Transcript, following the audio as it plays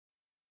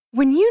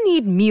When you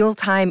need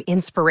mealtime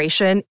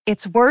inspiration,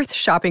 it's worth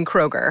shopping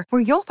Kroger,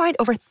 where you'll find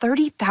over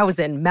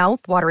 30,000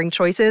 mouth-watering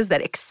choices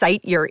that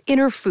excite your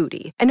inner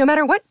foodie. And no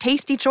matter what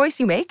tasty choice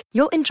you make,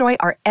 you'll enjoy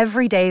our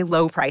everyday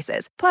low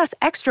prices, plus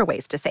extra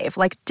ways to save,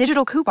 like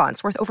digital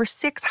coupons worth over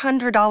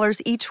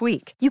 $600 each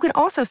week. You can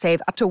also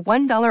save up to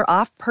 $1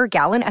 off per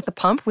gallon at the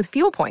pump with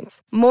fuel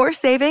points. More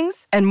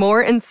savings and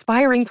more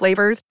inspiring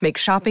flavors make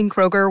shopping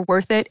Kroger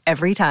worth it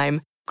every time.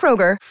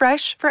 Kroger,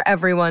 fresh for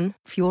everyone.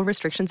 Fuel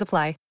restrictions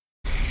apply.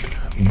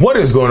 What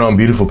is going on,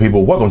 beautiful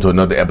people? Welcome to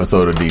another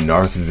episode of The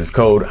Narcissist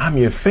Code. I'm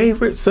your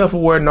favorite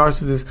self-aware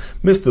narcissist,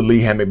 Mr.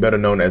 Lee Hammett, better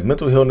known as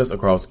Mental Illness,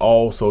 across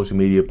all social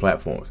media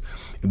platforms.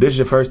 If this is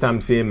your first time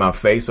seeing my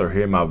face or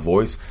hearing my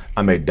voice,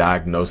 I'm a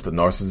diagnosed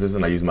narcissist,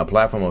 and I use my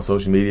platform on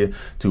social media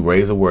to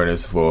raise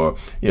awareness for,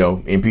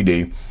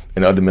 NPD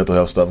and other mental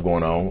health stuff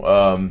going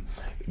on.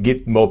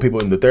 Get more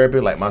people into therapy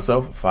like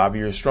myself, 5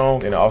 years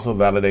strong, and also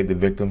validate the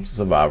victims,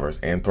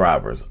 survivors, and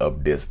thrivers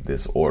of this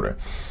disorder.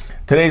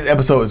 Today's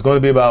episode is going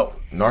to be about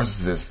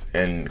narcissists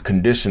and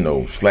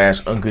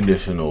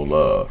conditional/unconditional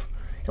love,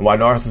 and why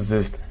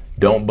narcissists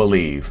don't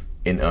believe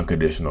in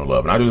unconditional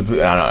love. And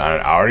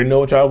I already know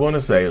what y'all want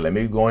to say. Let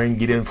me go ahead and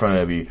get in front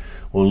of you.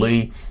 Well,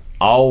 Lee,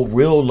 all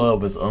real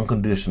love is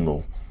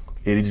unconditional.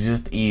 It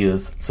just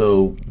is.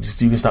 So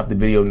you can stop the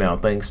video now.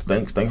 Thanks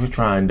for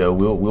trying, though.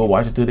 We'll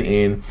watch it to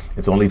the end.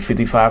 It's only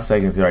 55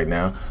 seconds right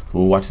now.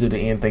 We'll watch it to the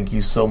end. Thank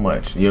you so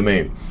much. You know what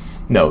I mean?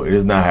 No, it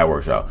is not how it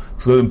works out.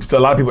 So a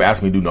lot of people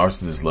ask me, do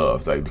narcissists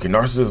love? Like, can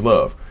narcissists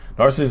love?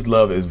 Narcissist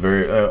love is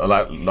very, a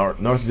lot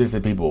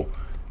narcissistic people,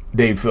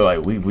 they feel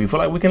like we feel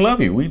like we can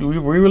love you. We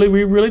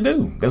really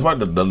do. That's why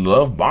the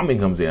love bombing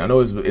comes in. I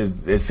know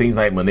it seems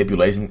like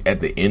manipulation at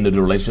the end of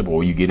the relationship, or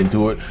when you get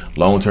into it,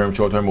 long term,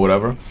 short term, or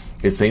whatever.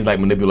 It seems like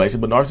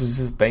manipulation, but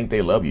narcissists think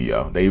they love you,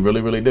 y'all. They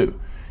really do.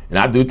 And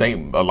I do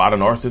think a lot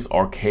of narcissists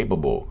are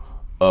capable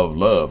of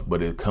love,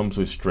 but it comes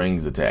with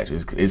strings attached.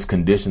 It's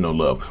conditional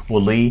love.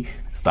 Well, Lee,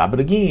 stop it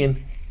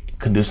again.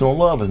 Conditional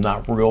love is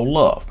not real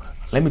love.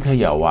 Let me tell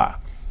y'all why.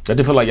 I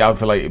just feel like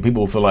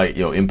people feel like,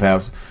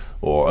 empaths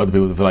or other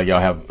people feel like y'all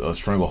have a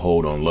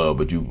stranglehold on love,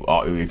 but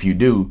if you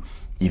do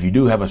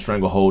have a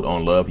stranglehold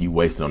on love, you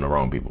waste it on the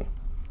wrong people.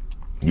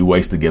 You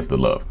waste the gift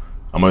of love.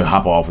 I'm gonna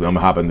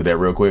hop into that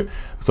real quick.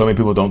 So many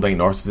people don't think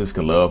narcissists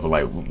can love, but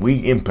like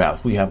we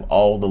empaths, we have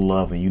all the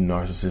love, and you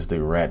narcissistic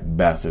rat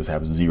bastards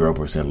have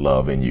 0%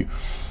 love in you.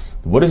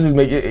 What does it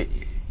make?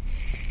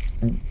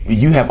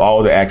 You have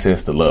all the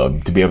access to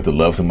love, to be able to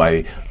love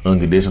somebody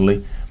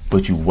unconditionally,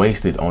 but you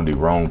waste it on the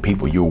wrong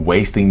people. You're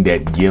wasting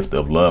that gift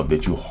of love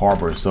that you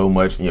harbor so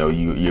much,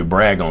 you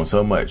brag on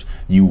so much.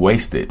 You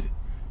waste it.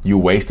 You're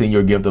wasting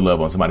your gift of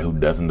love on somebody who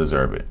doesn't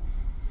deserve it.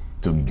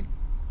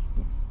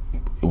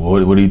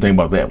 What do you think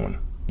about that one?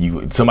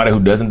 Somebody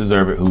who doesn't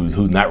deserve it,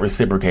 who's not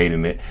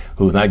reciprocating it,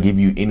 who's not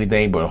giving you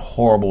anything but a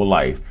horrible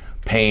life,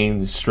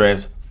 pain,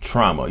 stress,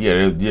 trauma.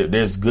 Yeah,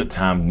 there's good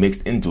times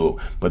mixed into it,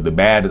 but the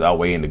bad is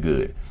outweighing the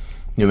good.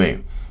 You know what I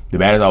mean? The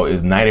bad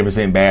is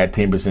 90% bad,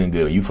 10%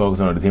 good. You focus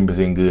on the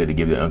 10% good to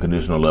give the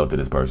unconditional love to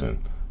this person.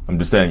 I'm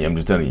just telling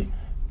you.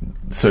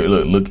 So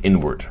look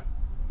inward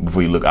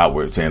before you look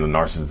outward, saying the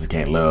narcissists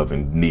can't love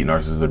and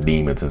narcissists are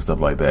demons and stuff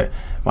like that.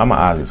 Why my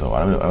eyes get so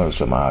hard? I'm gonna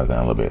shut my eyes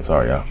down a little bit.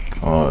 Sorry, y'all. If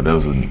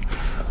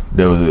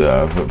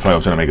I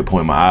was trying to make a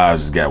point, my eyes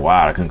just got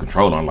wide. I couldn't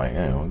control them. I'm like,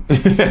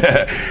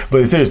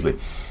 But seriously,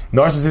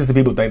 narcissistic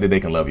people think that they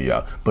can love you,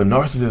 y'all. But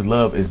narcissist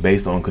love is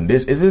based on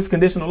condition. It's just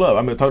conditional love.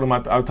 I was talking to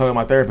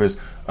my therapist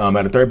at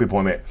a therapy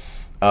appointment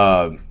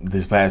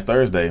this past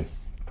Thursday,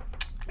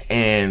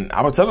 and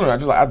I was telling her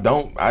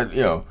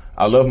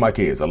I love my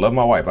kids. I love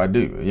my wife. I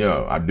do.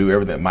 I do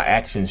everything. My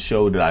actions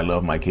show that I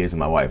love my kids and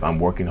my wife. I'm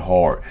working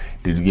hard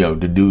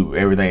to do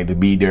everything, to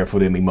be there for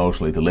them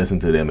emotionally, to listen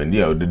to them, and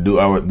to do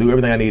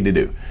everything I need to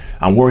do.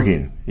 I'm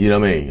working. You know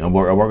what I mean? I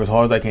work as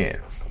hard as I can.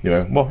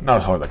 Well, not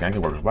as hard as I can. I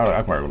can work a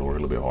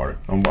little bit harder.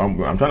 I'm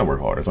trying to work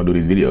harder. So I do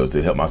these videos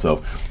to help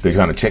myself. They're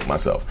trying to check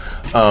myself.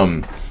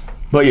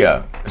 But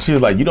yeah, she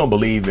was like, you don't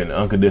believe in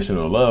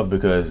unconditional love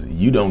because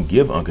you don't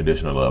give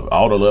unconditional love.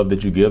 All the love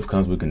that you give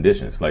comes with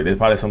conditions. Like there's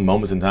probably some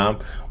moments in time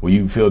where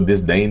you feel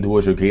disdain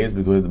towards your kids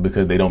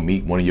because they don't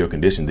meet one of your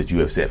conditions that you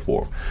have set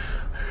forth.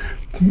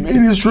 And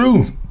it's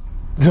true.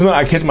 Sometimes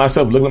I catch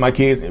myself looking at my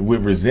kids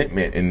with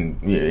resentment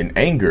and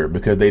anger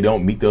because they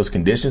don't meet those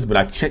conditions. But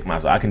I check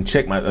myself. I'm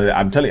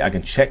telling you, I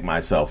can check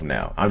myself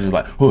now. I'm just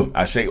like,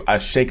 I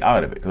shake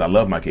out of it because I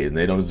love my kids and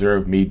they don't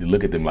deserve me to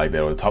look at them like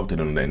that or talk to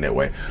them in that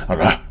way.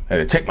 I had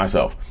to check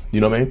myself.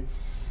 You know what I mean?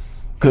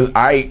 Because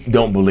I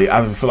don't believe.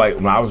 I feel like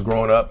when I was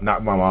growing up,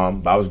 not my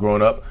mom, but I was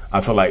growing up,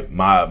 I feel like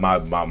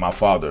my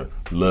father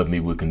loved me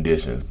with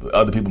conditions.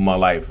 Other people in my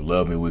life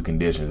love me with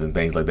conditions and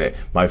things like that.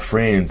 My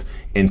friends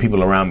and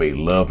people around me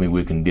love me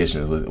with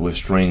conditions, with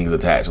strings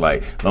attached.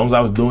 Like, as long as I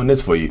was doing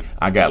this for you,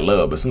 I got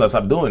love. But as soon as I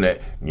stopped doing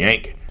that,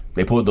 yank,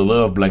 they pulled the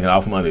love blanket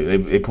off from under.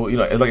 They put,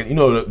 it's like,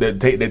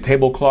 the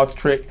tablecloth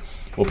trick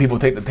where people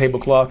take the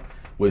tablecloth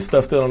with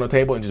stuff still on the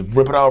table and just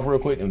rip it off real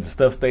quick and the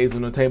stuff stays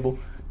on the table.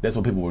 That's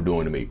what people were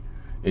doing to me.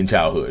 in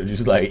childhood. It's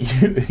just like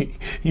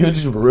you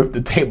just rip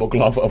the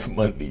tablecloth off from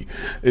under you.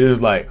 It's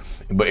just like,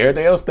 but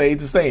everything else stays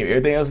the same.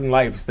 Everything else in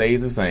life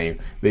stays the same.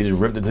 They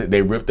just rip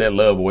that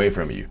love away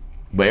from you,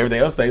 but everything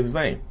else stays the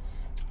same.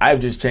 I've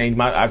changed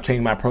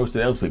my approach to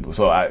those people.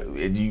 So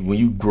when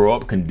you grow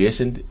up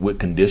conditioned with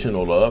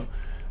conditional love,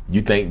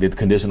 you think that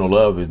conditional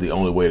love is the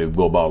only way to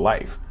go about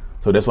life.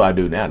 So that's what I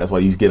do now. That's why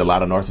you get a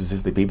lot of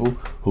narcissistic people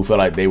who feel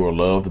like they were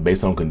loved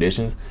based on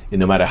conditions, and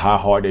no matter how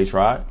hard they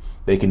tried,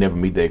 they can never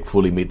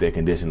fully meet their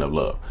condition of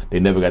love. They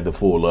never got the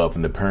full love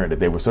from the parent that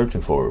they were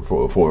searching for it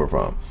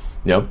from.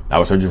 I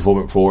was searching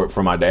for it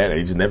from my dad, and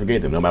he just never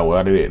gave them. No matter what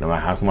I did, no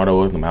matter how smart I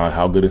was, no matter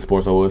how good in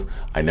sports I was,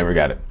 I never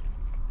got it.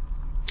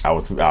 I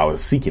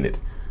was seeking it.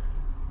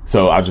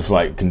 So I just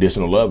like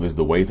conditional love is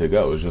the way to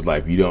go. It's just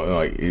like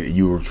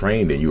you were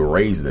trained and you were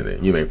raised in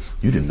it. You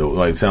didn't know,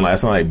 like sound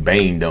like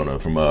Bane, don't know,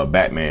 from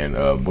Batman.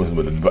 What's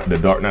the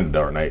Dark Knight,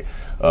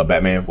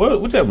 Batman.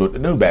 Whichever the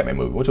new Batman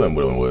movie, whichever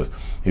one was.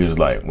 He was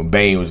like, when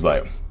Bane was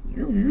like,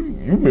 you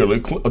merely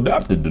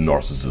adopted the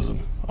narcissism.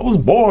 I was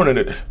born in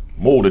it,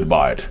 molded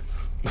by it.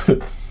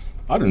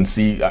 I didn't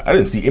see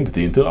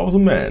empathy until I was a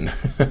man.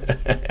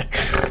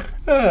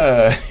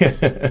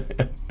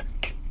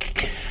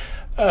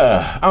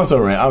 I'm so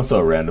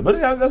random, but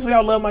that's why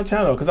y'all love my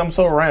channel, because I'm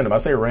so random. I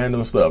say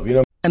random stuff,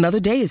 Another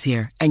day is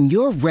here, and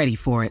you're ready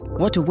for it.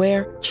 What to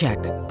wear? Check.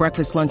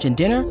 Breakfast, lunch, and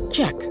dinner?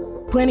 Check.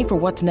 Planning for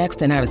what's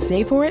next and how to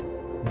save for it?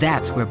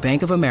 That's where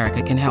Bank of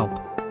America can help.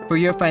 For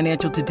your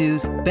financial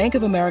to-dos, Bank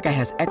of America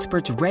has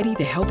experts ready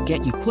to help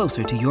get you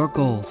closer to your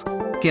goals.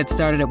 Get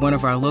started at one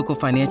of our local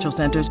financial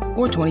centers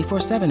or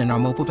 24/7 in our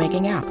mobile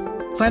banking app.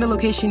 Find a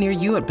location near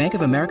you at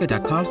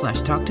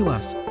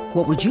bankofamerica.com/talktous.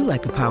 What would you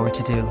like the power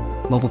to do?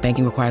 Mobile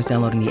banking requires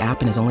downloading the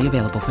app and is only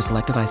available for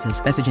select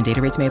devices. Message and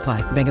data rates may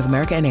apply. Bank of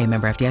America N.A.,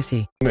 member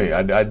FDIC.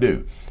 I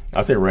do.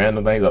 I say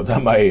random things off the top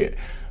of my head.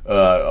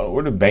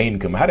 Where did Bane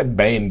come? How did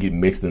Bane get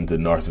mixed into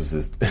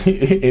narcissist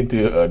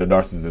into the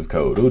narcissist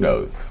code? Who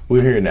knows?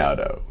 We're here now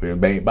though. We're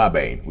Bane by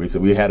Bane.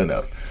 We had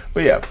enough.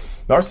 But yeah,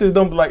 narcissists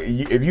don't like.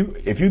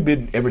 If you've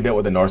been ever dealt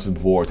with a narcissist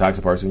before, or a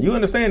toxic person, you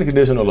understand the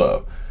conditional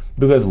love.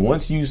 Because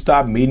once you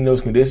stop meeting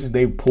those conditions,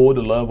 they pull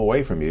the love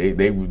away from you.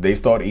 They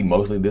start to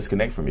emotionally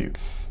disconnect from you.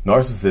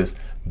 Narcissists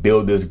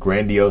build this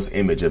grandiose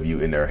image of you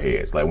in their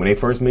heads. Like when they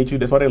first meet you,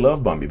 that's why they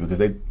love bomb you,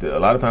 because a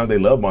lot of times they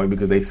love bomb you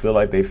because they feel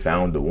like they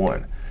found the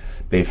one.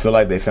 They feel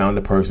like they found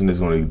the person that's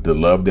going to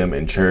love them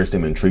and cherish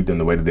them and treat them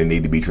the way that they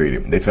need to be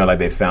treated. They feel like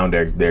they found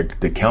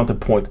the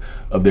counterpoint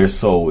of their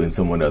soul in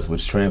someone else,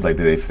 which translates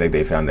to they think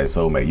they found that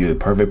soulmate. You're the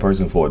perfect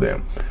person for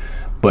them.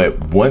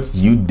 But once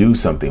you do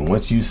something,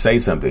 once you say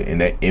something,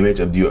 and that image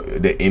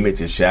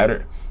is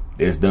shattered,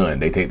 it's done.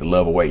 They take the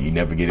love away. You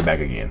never get it back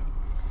again.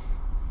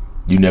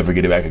 You never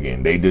get it back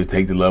again. They just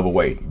take the love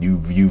away. You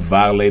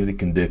violated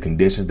the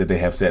conditions that they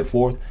have set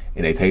forth,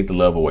 and they take the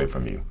love away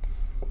from you.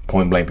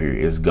 Point blank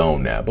period. It's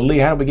gone now. But Lee,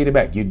 how do we get it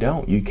back? You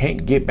don't. You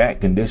can't get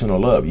back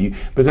conditional love.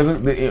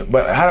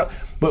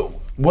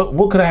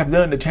 What could I have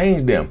done to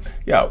change them?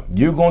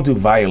 You're going to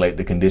violate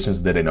the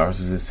conditions that a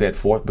narcissist set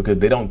forth because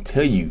they don't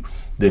tell you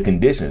the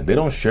conditions. They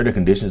don't share the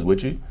conditions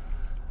with you.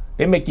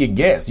 They make you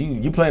guess.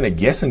 You playing a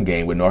guessing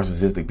game with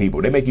narcissistic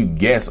people. They make you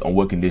guess on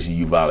what condition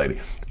you violated.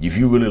 If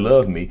you really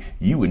love me,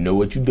 you would know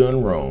what you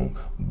done wrong.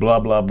 Blah,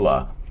 blah,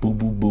 blah. Boop,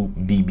 boop,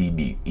 boop, beep, beep,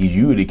 beep. If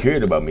you really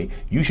cared about me,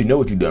 you should know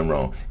what you done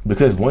wrong.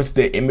 Because once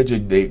the image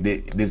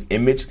this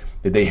image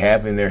that they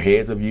have in their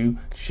heads of you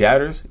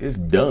shatters, it's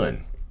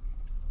done.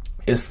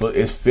 It's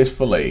fish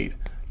filleted.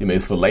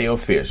 It's filet of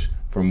fish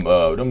from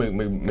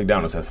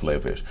McDonald's has filet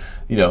of fish.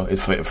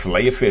 It's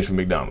filet of fish from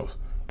McDonald's.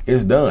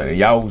 It's done, and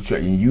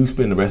you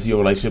spend the rest of your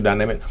relationship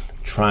dynamic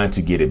trying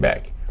to get it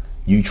back.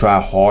 You try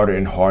harder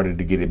and harder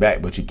to get it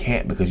back, but you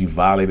can't because you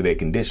violated that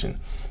condition,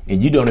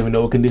 and you don't even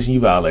know what condition you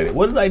violated.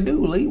 What did I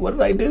do, Lee? What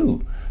did I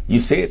do? You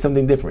said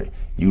something different.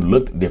 You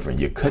looked different.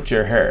 You cut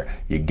your hair.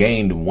 You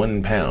gained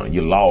 1 pound.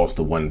 You lost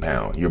 1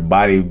 pound. Your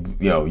body,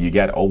 you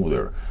got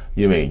older.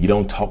 You know what I mean? You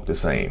don't talk the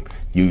same.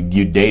 You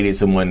dated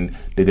someone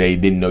that they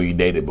didn't know you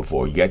dated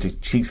before. You got your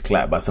cheeks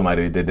clapped by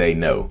somebody that they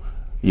know.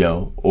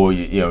 Or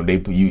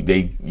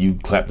you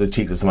clap the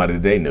cheeks of somebody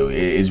that they know.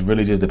 It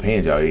really just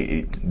depends, y'all.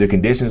 The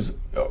conditions,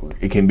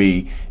 it can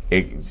be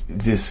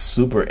just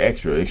super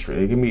extra. It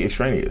can be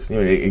extraneous.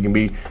 It can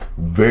be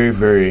very,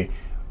 very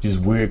just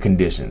weird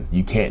conditions.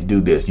 You can't do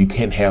this. You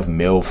can't have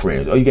male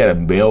friends. Oh, you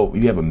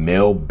have a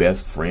male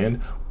best friend.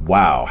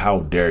 Wow,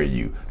 how dare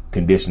you?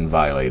 Condition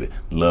violated.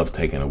 Love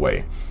taken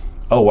away.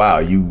 Oh wow,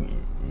 you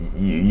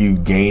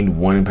gained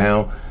 1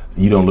 pound.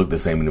 You don't look the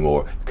same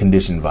anymore.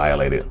 Condition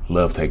violated.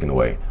 Love taken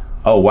away.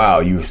 Oh, wow.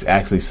 You're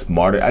actually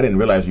smarter. I didn't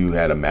realize you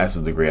had a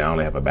master's degree. I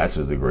only have a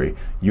bachelor's degree.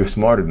 You're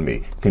smarter than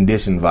me.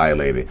 Condition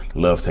violated.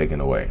 Love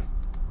taken away.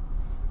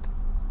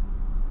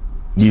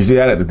 You see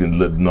that? A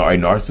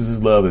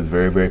narcissist's love is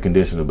very, very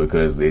conditional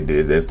because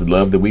that's the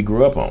love that we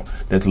grew up on.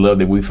 That's the love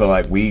that we feel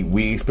like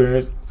we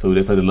experienced. So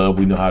that's the love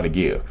we know how to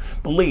give.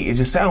 But Lee, it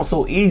just sounds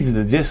so easy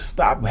to just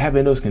stop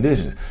having those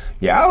conditions.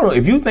 I don't know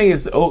if you think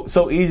it's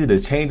so easy to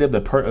change up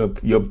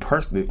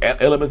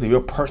elements of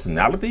your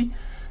personality.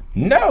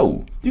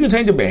 No, you can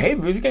change your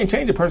behavior. You can't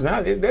change your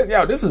personality.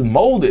 This is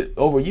molded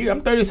over years.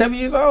 I'm 37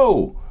 years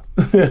old.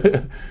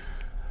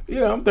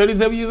 Yeah, I'm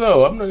 37 years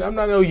old. I'm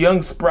not no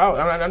young sprout.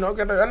 I know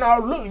I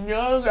look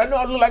young. I know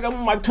I look like I'm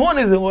in my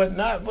 20s and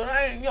whatnot, but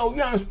I ain't no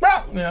young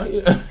sprout.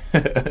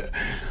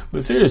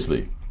 But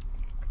seriously,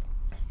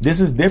 this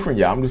is different,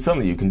 y'all. I'm just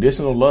telling you,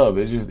 conditional love.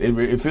 It's just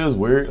it feels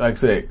weird. Like I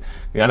said,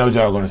 I know what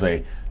y'all are going to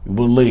say.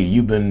 Well, Lee,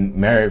 you've been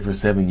married for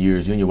 7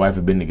 years. You and your wife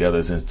have been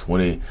together since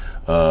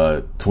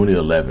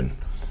 2011.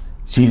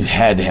 She's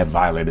had to have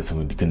violated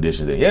some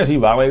conditions. Yeah, she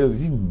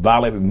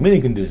violated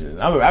many conditions.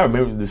 I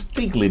remember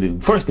distinctly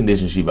the first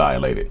condition she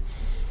violated.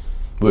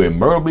 We were in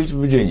Myrtle Beach,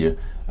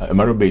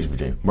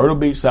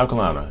 South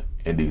Carolina,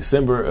 in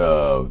December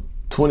of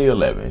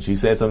 2011. She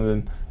said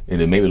something,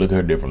 and it made me look at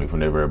her differently from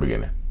the very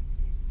beginning.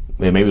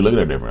 It made me look at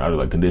her different. I was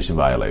like, condition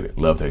violated,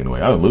 love taken away.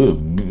 We was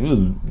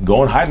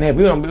going hot and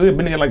heavy. We had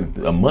been together like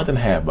a month and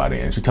a half by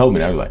then. She told me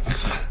that. I was like,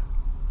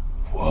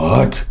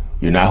 what?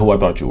 You're not who I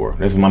thought you were.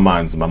 That's my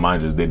mind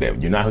just did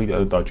that. You're not who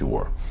I thought you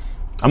were.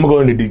 I'm gonna go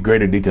into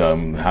greater detail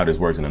on how this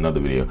works in another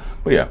video.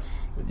 But yeah,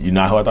 you're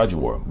not who I thought you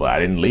were. But I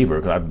didn't leave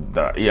her because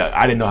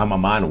I didn't know how my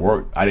mind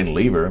worked. I didn't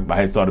leave her. I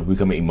had started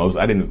becoming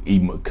emotional. I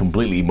didn't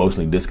completely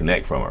emotionally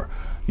disconnect from her.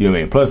 You know what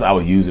I mean? Plus,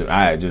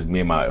 me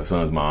and my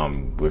son's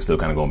mom were still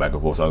kind of going back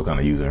and forth, so I was kind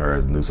of using her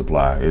as a new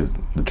supply. Is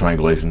the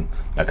triangulation.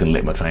 I couldn't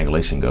let my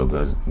triangulation go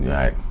because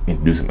I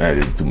introduced him.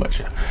 It's too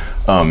much.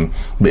 But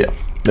yeah,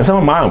 that's how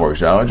my mind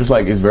works, y'all. It's just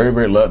like, it's very,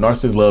 very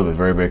narcissist love is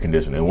very, very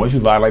conditional. And once you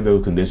violate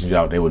those conditions,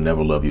 y'all, they will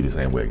never love you the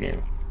same way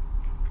again.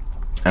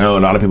 I know a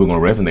lot of people are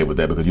going to resonate with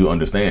that because you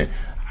understand,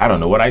 I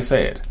don't know what I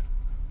said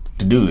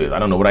to do this. I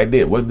don't know what I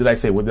did. What did I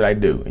say? What did I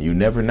do? And you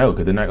never know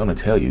because they're not going to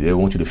tell you. They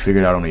want you to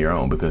figure it out on your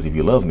own, because if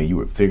you love me, you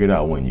would figure it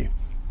out, wouldn't you?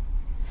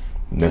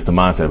 And that's the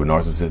mindset of a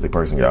narcissistic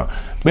person, y'all.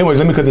 But anyways,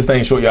 let me cut this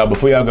thing short, y'all.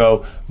 Before y'all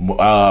go,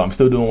 I'm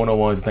still doing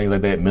one-on-ones and things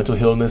like that.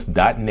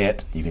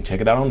 mentalhealness.net. You can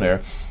check it out on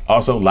there.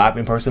 Also, live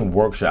in-person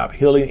workshop,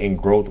 healing and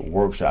growth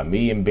workshop.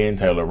 Me and Ben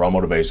Taylor, Raw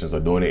Motivations, are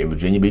doing it in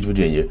Virginia Beach,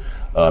 Virginia.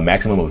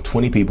 Maximum of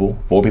 20 people.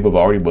 4 people have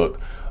already booked.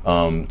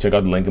 Check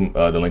out the link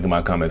in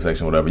my comment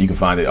section, whatever. You can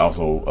find it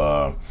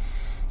also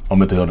on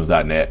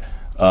mentalhealness.net.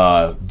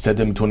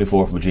 September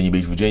 24th, Virginia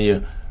Beach,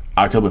 Virginia.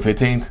 October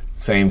 15th,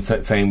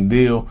 same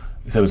deal.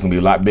 Except it's going to be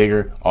a lot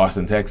bigger,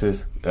 Austin,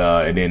 Texas.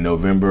 And then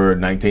November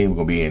 19th, we're going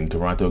to be in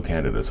Toronto,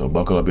 Canada. So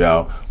buckle up,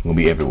 y'all. We're going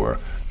to be everywhere.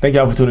 Thank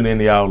y'all for tuning in,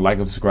 y'all. Like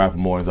and subscribe for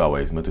more. As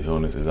always, Mental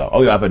Healness is out.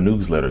 Oh, yeah, I have a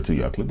newsletter, too,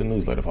 y'all. Click the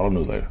newsletter. Follow the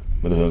newsletter.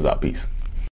 Mental Healness out. Peace.